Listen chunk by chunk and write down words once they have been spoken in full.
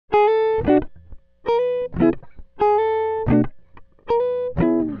Hey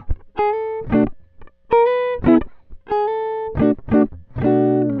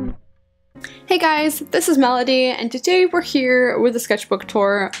guys, this is Melody, and today we're here with a sketchbook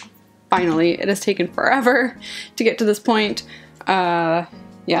tour. Finally, it has taken forever to get to this point. Yeah,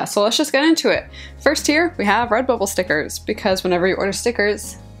 so let's just get into it. First here, we have Redbubble stickers, because whenever you order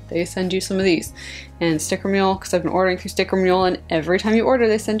stickers, they send you some of these. And Sticker Mule, because I've been ordering through Sticker Mule, and every time you order,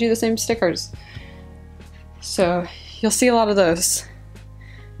 they send you the same stickers. So you'll see a lot of those.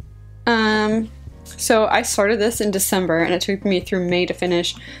 So I started this in December, and it took me through May to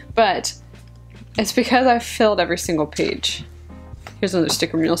finish, but it's because I filled every single page. Here's another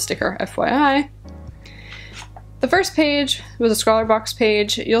Sticker Mule sticker, FYI. The first page was a Scholar Box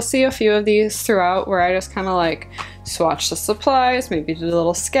page. You'll see a few of these throughout where I just kind of like swatched the supplies, maybe did a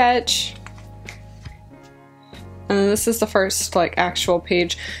little sketch. And then this is the first like actual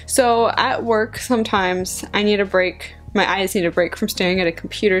page. So at work sometimes I need a break, my eyes need a break from staring at a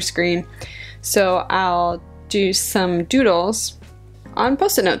computer screen. So I'll do some doodles on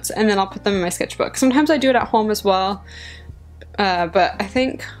post-it notes and then I'll put them in my sketchbook. Sometimes I do it at home as well, but I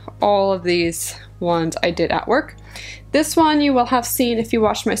think all of these ones I did at work. This one you will have seen if you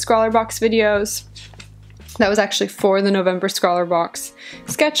watched my Scholar Box videos. That was actually for the November Scholar Box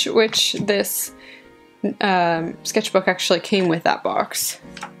sketch, which this sketchbook actually came with that box.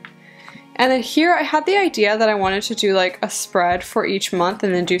 And then here I had the idea that I wanted to do like a spread for each month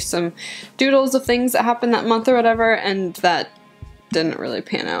and then do some doodles of things that happened that month or whatever, and that didn't really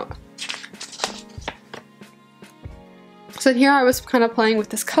pan out. So here I was kind of playing with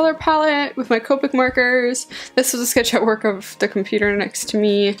this color palette with my Copic markers. This was a sketch at work of the computer next to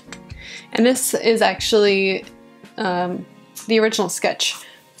me. And this is actually the original sketch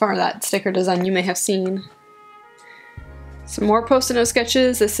for that sticker design you may have seen. Some more post-it note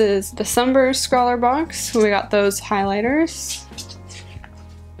sketches. This is December Scholar Box. We got those highlighters.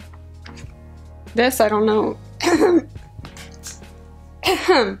 This, I don't know.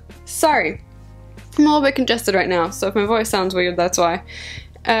 Sorry. I'm a little bit congested right now, so if my voice sounds weird, that's why.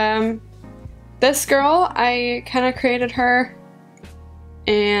 This girl, I kind of created her,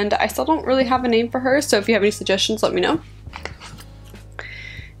 and I still don't really have a name for her, so if you have any suggestions, let me know.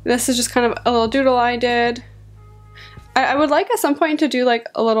 This is just kind of a little doodle I did. I would like at some point to do like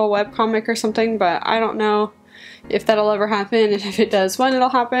a little webcomic or something, but I don't know if that'll ever happen, and if it does, when it'll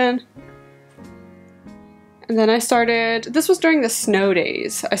happen. And then I started, this was during the snow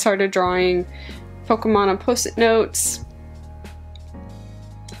days, I started drawing Pokemon on post-it notes.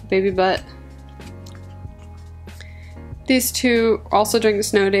 Baby butt. These two also during the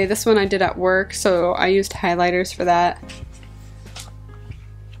snow day. This one I did at work, so I used highlighters for that.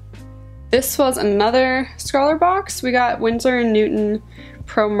 This was another Scholar Box. We got Winsor & Newton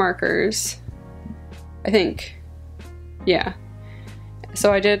Pro markers, I think. Yeah.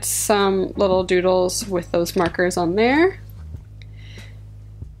 So I did some little doodles with those markers on there.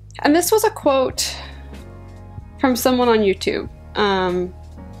 And this was a quote from someone on YouTube.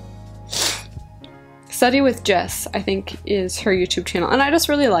 Study with Jess, I think, is her YouTube channel. And I just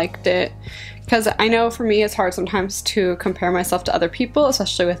really liked it because I know for me it's hard sometimes to compare myself to other people,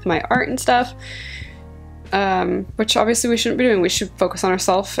 especially with my art and stuff. Which obviously we shouldn't be doing. We should focus on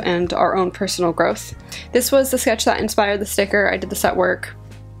ourselves and our own personal growth. This was the sketch that inspired the sticker. I did this at work.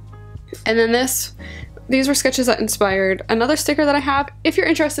 And then these were sketches that inspired another sticker that I have. If you're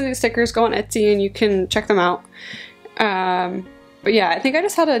interested in these stickers, go on Etsy and you can check them out. But yeah, I think I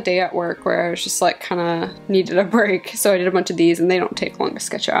just had a day at work where I was just like kind of needed a break. So I did a bunch of these and they don't take long to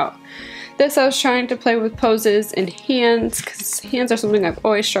sketch out. This I was trying to play with poses and hands because hands are something I've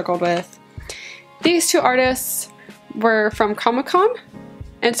always struggled with. These two artists were from Comic-Con,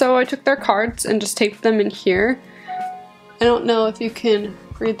 and so I took their cards and just taped them in here. I don't know if you can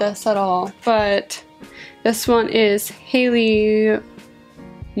read this at all, but this one is Haley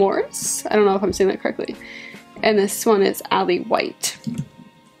Morris. I don't know if I'm saying that correctly. And this one is Allie White.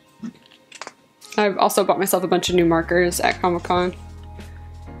 I've also bought myself a bunch of new markers at Comic-Con.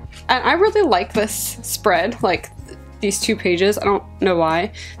 And I really like this spread, like these two pages. I don't know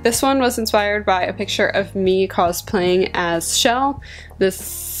why. This one was inspired by a picture of me cosplaying as Shell.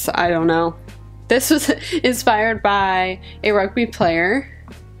 This, I don't know. This was inspired by a rugby player.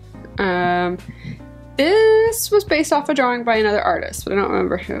 This was based off a drawing by another artist, but I don't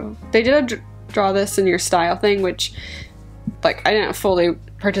remember who. They did a draw this in your style thing, which like I didn't fully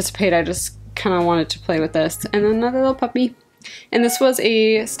participate. I just kind of wanted to play with this. And then another little puppy. And this was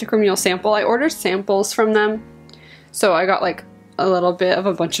a Sticker Mule sample. I ordered samples from them, so I got like a little bit of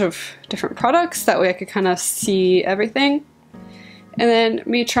a bunch of different products. That way I could kind of see everything. And then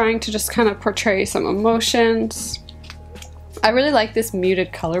me trying to just kind of portray some emotions. I really like this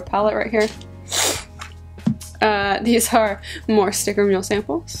muted color palette right here. These are more sticker mule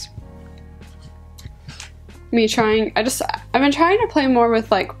samples. Me trying, I've been trying to play more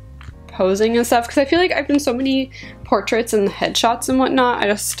with like posing and stuff because I feel like I've done so many portraits and headshots and whatnot.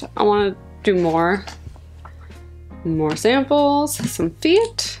 I want to do more samples, some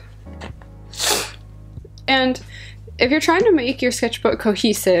feet. And if you're trying to make your sketchbook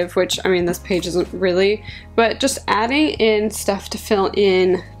cohesive, which I mean this page isn't really, but just adding in stuff to fill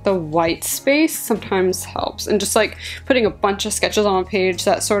in the white space sometimes helps. And just like putting a bunch of sketches on a page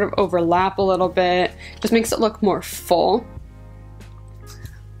that sort of overlap a little bit just makes it look more full.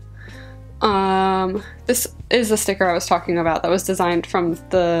 This is the sticker I was talking about that was designed from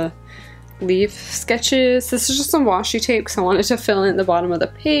the leaf sketches. This is just some washi tape because I wanted to fill in the bottom of the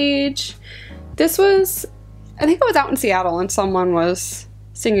page. This was, I think I was out in Seattle and someone was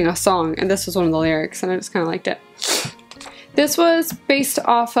singing a song and this was one of the lyrics and I just kind of liked it. This was based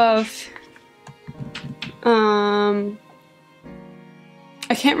off of, I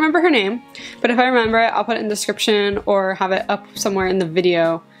can't remember her name, but if I remember it, I'll put it in the description or have it up somewhere in the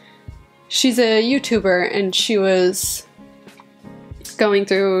video. She's a YouTuber and she was going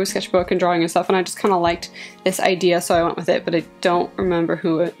through Sketchbook and drawing and stuff and I just kind of liked this idea so I went with it, but I don't remember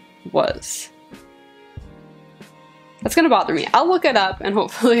who it was. That's gonna bother me. I'll look it up and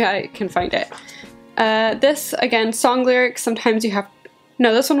hopefully I can find it. This, again, song lyrics. Sometimes you have...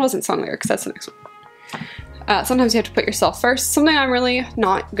 No, this one wasn't song lyrics. That's the next one. Sometimes you have to put yourself first. Something I'm really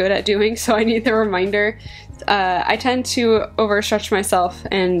not good at doing, so I need the reminder. I tend to overstretch myself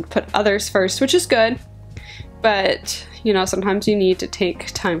and put others first, which is good. But, you know, sometimes you need to take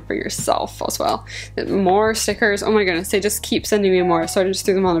time for yourself as well. More stickers. Oh my goodness, they just keep sending me more, so I just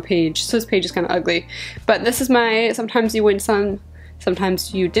threw them on the page. So this page is kind of ugly. But this is my sometimes you win some,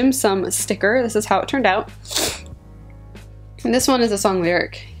 sometimes you dim sum sticker. This is how it turned out. And this one is a song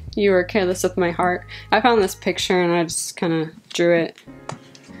lyric. You were careless with my heart. I found this picture and I just kind of drew it.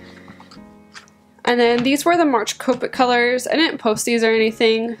 And then these were the March Copic colors. I didn't post these or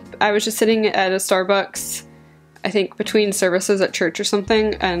anything. I was just sitting at a Starbucks, I think between services at church or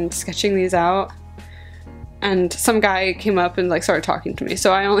something, and sketching these out. And some guy came up and like started talking to me,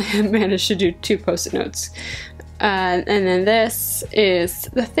 so I only managed to do 2 post-it notes. And then this is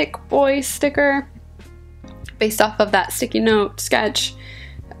the Thick Boy sticker, based off of that sticky note sketch.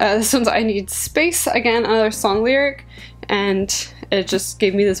 This one's I Need Space, again, another song lyric, and it just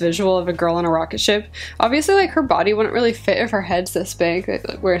gave me this visual of a girl on a rocket ship. Obviously, like, her body wouldn't really fit if her head's this big.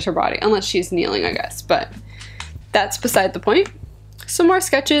 Like, where's her body? Unless she's kneeling, I guess, but that's beside the point. Some more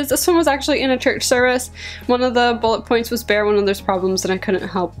sketches. This one was actually in a church service. One of the bullet points was bear when there's problems, and I couldn't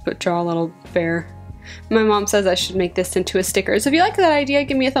help but draw a little bear. My mom says I should make this into a sticker. So if you like that idea,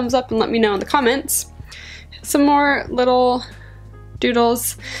 give me a thumbs up and let me know in the comments. Some more little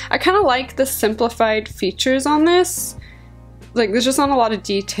doodles. I kind of like the simplified features on this. Like, there's just not a lot of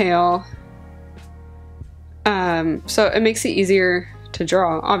detail. So it makes it easier to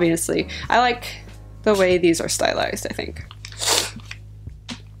draw, obviously. I like the way these are stylized, I think.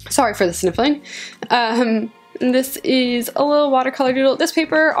 Sorry for the sniffling. This is a little watercolor doodle. This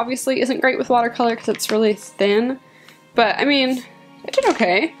paper obviously isn't great with watercolor because it's really thin, but I mean, it did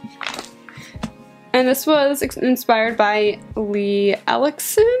okay. And this was inspired by Lee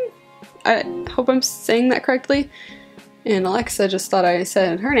Alexson. I hope I'm saying that correctly. And Alexa just thought I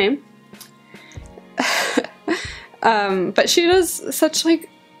said her name. But she does such like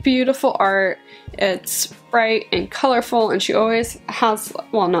beautiful art. It's bright and colorful, and she always has,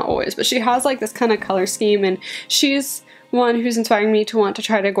 well, not always, but she has like this kind of color scheme, and she's one who's inspiring me to want to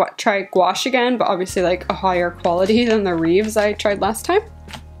try gouache again, but obviously like a higher quality than the Reeves I tried last time.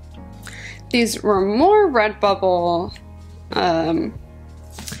 These were more Redbubble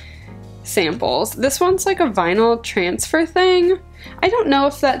samples. This one's like a vinyl transfer thing. I don't know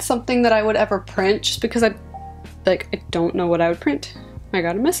if that's something that I would ever print, just because I don't know what I would print. I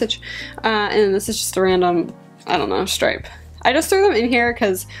got a message. And this is just a random, I don't know, stripe. I just threw them in here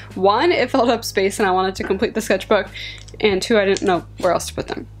because 1, it filled up space and I wanted to complete the sketchbook, and 2, I didn't know where else to put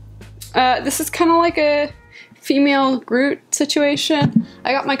them. This is kind of like a female Groot situation.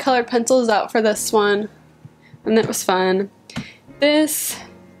 I got my colored pencils out for this one, and that was fun. This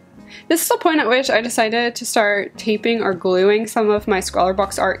is the point at which I decided to start taping or gluing some of my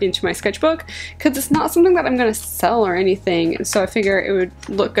Scrawlrbox art into my sketchbook, because it's not something that I'm going to sell or anything, and so I figure it would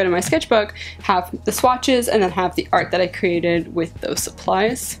look good in my sketchbook, have the swatches, and then have the art that I created with those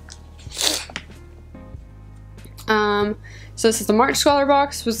supplies. So this is the March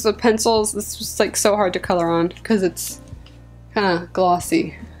Scrawlrbox with the pencils. This was like so hard to color on because it's kind of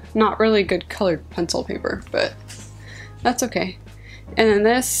glossy. Not really good colored pencil paper, but that's okay. And then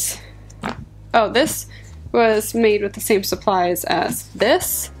this, oh, this was made with the same supplies as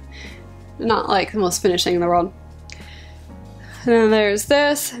this. Not like the most finished thing in the world. And then there's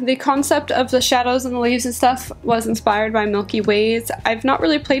this. The concept of the shadows and the leaves and stuff was inspired by Milky Way's. I've not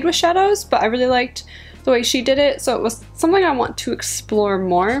really played with shadows, but I really liked the way she did it, so it was something I want to explore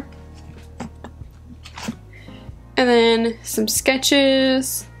more. And then some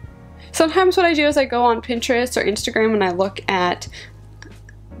sketches. Sometimes what I do is I go on Pinterest or Instagram and I look at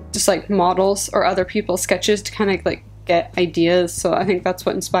just like models or other people's sketches to kind of like get ideas, so I think that's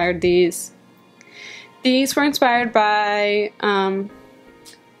what inspired these. These were inspired by, I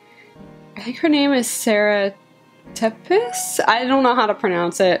think her name is Sarah Tepis? I don't know how to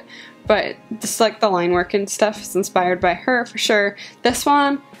pronounce it, but just like the line work and stuff is inspired by her for sure. This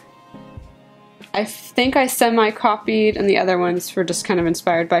one, I think I semi-copied, and the other ones were just kind of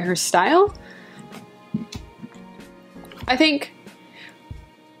inspired by her style. I think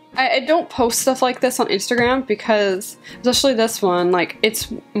I don't post stuff like this on Instagram because, especially this one, like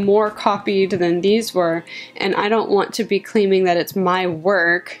it's more copied than these were, and I don't want to be claiming that it's my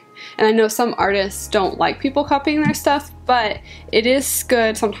work. And I know some artists don't like people copying their stuff, but it is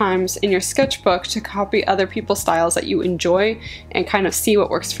good sometimes in your sketchbook to copy other people's styles that you enjoy and kind of see what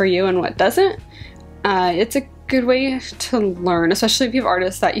works for you and what doesn't. It's a good way to learn, especially if you have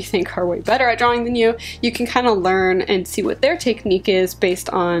artists that you think are way better at drawing than you. You can kind of learn and see what their technique is based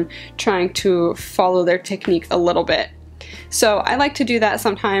on trying to follow their technique a little bit. So I like to do that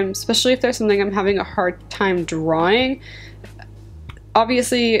sometimes, especially if there's something I'm having a hard time drawing.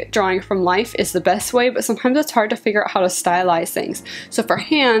 Obviously, drawing from life is the best way, but sometimes it's hard to figure out how to stylize things. So for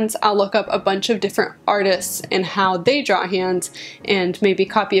hands, I'll look up a bunch of different artists and how they draw hands and maybe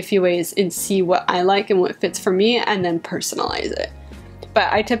copy a few ways and see what I like and what fits for me and then personalize it.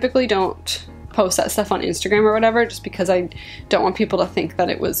 But I typically don't post that stuff on Instagram or whatever just because I don't want people to think that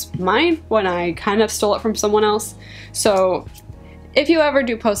it was mine when I kind of stole it from someone else. So if you ever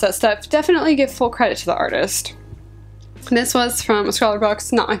do post that stuff, definitely give full credit to the artist. This was from a Scrawler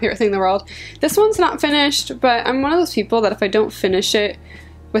box, not my favorite thing in the world. This one's not finished, but I'm one of those people that if I don't finish it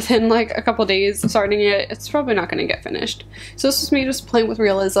within like a couple days of starting it, it's probably not going to get finished. So this was me just playing with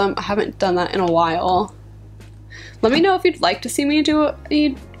realism. I haven't done that in a while. Let me know if you'd like to see me do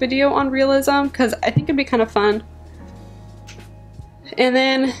a video on realism, because I think it'd be kind of fun. And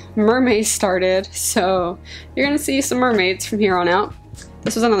then mermaids started, so you're going to see some mermaids from here on out.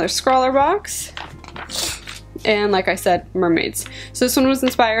 This was another Scrawler box. And like I said, mermaids. So this one was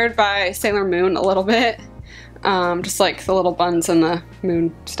inspired by Sailor Moon a little bit. Just like the little buns and the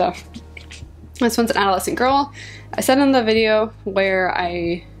moon stuff. This one's an adolescent girl. I said in the video where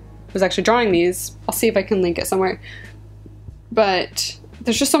I was actually drawing these, I'll see if I can link it somewhere, but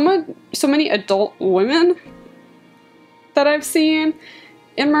there's just so many adult women that I've seen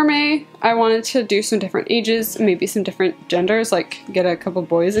in Mermaid. I wanted to do some different ages, maybe some different genders, like get a couple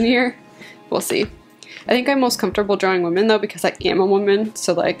boys in here. We'll see. I think I'm most comfortable drawing women though because I am a woman,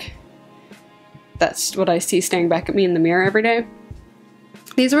 so like that's what I see staring back at me in the mirror every day.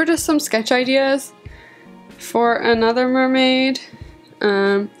 These were just some sketch ideas for another mermaid.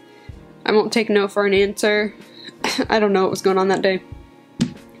 I won't take no for an answer. I don't know what was going on that day.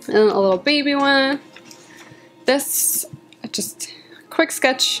 And a little baby one. This, just a quick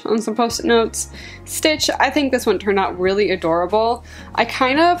sketch on some post-it notes. Stitch, I think this one turned out really adorable. I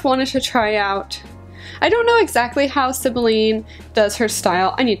kind of wanted to try out, I don't know exactly how Sibylline does her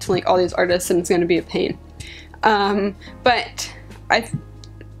style. I need to link all these artists and it's going to be a pain. But it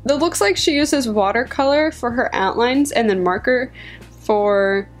looks like she uses watercolor for her outlines and then marker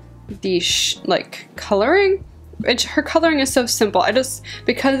for the like coloring. Her coloring is so simple.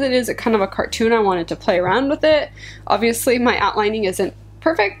 Because it is kind of a cartoon, I wanted to play around with it. Obviously my outlining isn't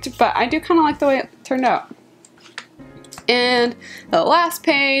perfect, but I do kind of like the way it turned out. And the last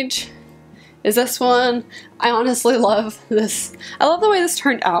page is this one. I honestly love this. I love the way this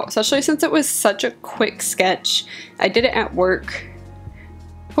turned out, especially since it was such a quick sketch. I did it at work.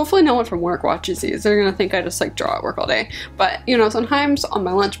 Hopefully no one from work watches these. They're gonna think I just like draw at work all day. But you know, sometimes on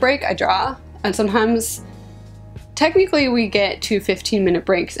my lunch break I draw, and sometimes technically we get to 15-minute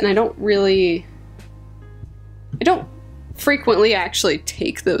breaks, and I don't frequently actually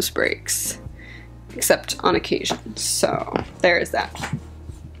take those breaks, except on occasion. So there is that.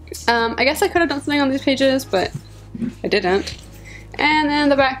 I guess I could have done something on these pages, but I didn't. And then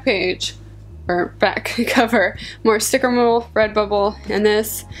the back page, or back cover, more sticker removal, Redbubble, and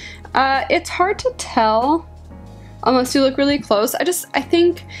this. It's hard to tell unless you look really close. I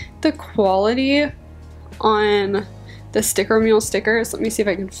think the quality on the Sticker Mule stickers. Let me see if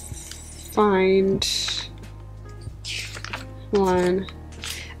I can find one.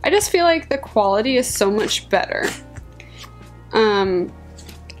 I just feel like the quality is so much better.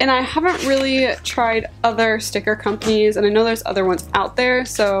 And I haven't really tried other sticker companies, and I know there's other ones out there,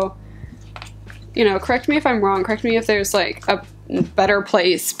 so, you know, correct me if I'm wrong, correct me if there's like a better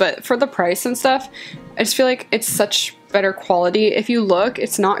place, but for the price and stuff, I just feel like it's such better quality. If you look,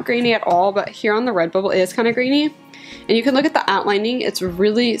 it's not grainy at all, but here on the Redbubble it is kind of grainy. And you can look at the outlining, it's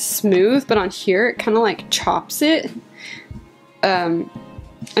really smooth, but on here it kind of like chops it. And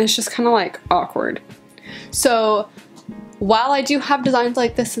it's just kind of like awkward. So while I do have designs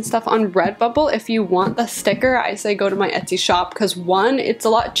like this and stuff on Redbubble, if you want the sticker, I say go to my Etsy shop, because one, it's a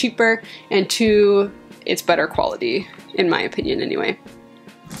lot cheaper, and two, it's better quality, in my opinion anyway.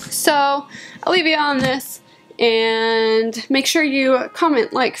 So I'll leave you on this, and make sure you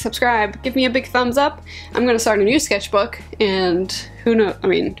comment, like, subscribe, give me a big thumbs up. I'm gonna start a new sketchbook, and who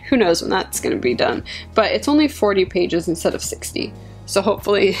knows when that's gonna be done. But it's only 40 pages instead of 60. So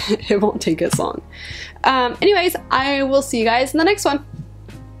hopefully it won't take as long. Anyways, I will see you guys in the next one.